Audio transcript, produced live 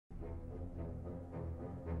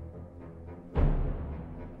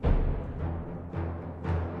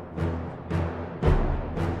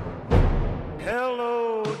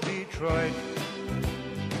Hello, Detroit.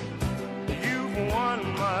 You've won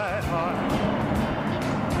my heart.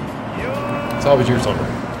 So how was your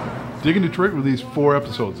summer? Digging Detroit released 4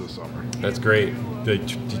 episodes this summer. That's great. The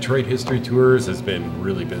Detroit History Tours has been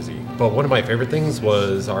really busy. But one of my favorite things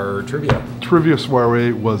was our trivia. Trivia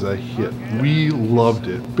Soiree was a hit. We loved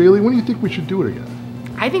it. Bailey, when do you think we should do it again?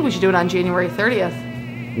 I think we should do it on January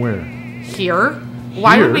 30th. Where? Here?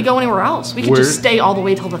 Why would we go anywhere else? We could just stay all the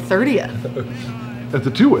way till the 30th. At the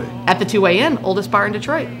Two-Way? At the Two-Way Inn, oldest bar in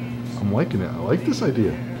Detroit. I'm liking it. I like this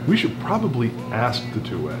idea. We should probably ask the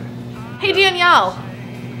Two-Way. Hey, Danielle,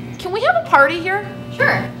 can we have a party here?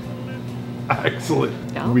 Sure.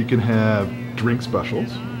 Excellent. Yeah. We can have drink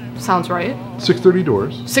specials. Sounds right. 6:30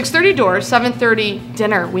 doors. 6:30 doors, 7:30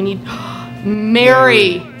 dinner. We need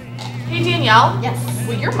Mary. Hey, Danielle. Yes.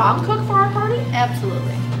 Will your mom cook for our party?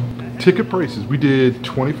 Absolutely. Ticket prices. We did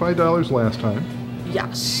 $25 last time.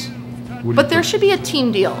 Yes. What do you But there think? should be a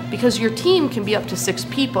team deal because your team can be up to 6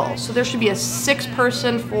 people. So there should be a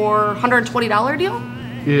 6-person for $120 deal?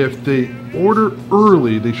 If they order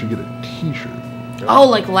early, they should get a t-shirt. Oh,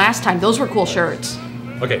 like last time. Those were cool shirts.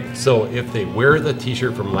 Okay, so if they wear the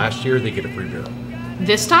t-shirt from last year, they get a free beer.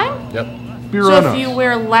 This time? Yep. Beer So on if us. you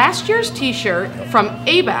wear last year's t-shirt from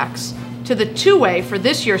ABEX to the Two-Way for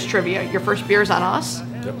this year's trivia, your first beer's on us.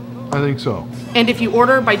 Yep. I think so. And if you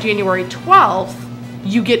order by January 12th,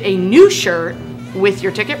 you get a new shirt with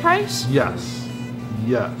your ticket price. Yes.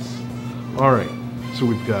 Yes. All right. So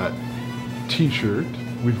we've got t-shirt,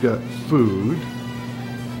 we've got food,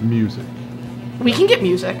 music. We can get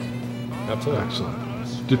music. Absolutely.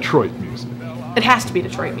 Excellent. Detroit music. It has to be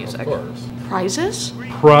Detroit music. Of course. Prizes?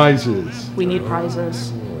 Prizes. We need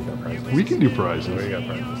prizes. Oh, we got prizes. We can do We prizes. got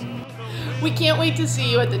prizes. We can't wait to see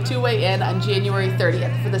you at the Two-Way Inn on January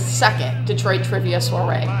 30th for the second Detroit Trivia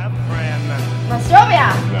Soiree.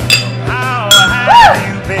 Nostrovia. How have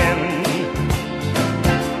you been?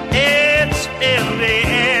 It's in the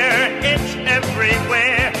air, it's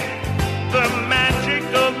everywhere. The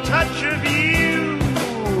magical touch of you,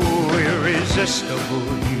 irresistible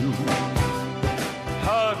you.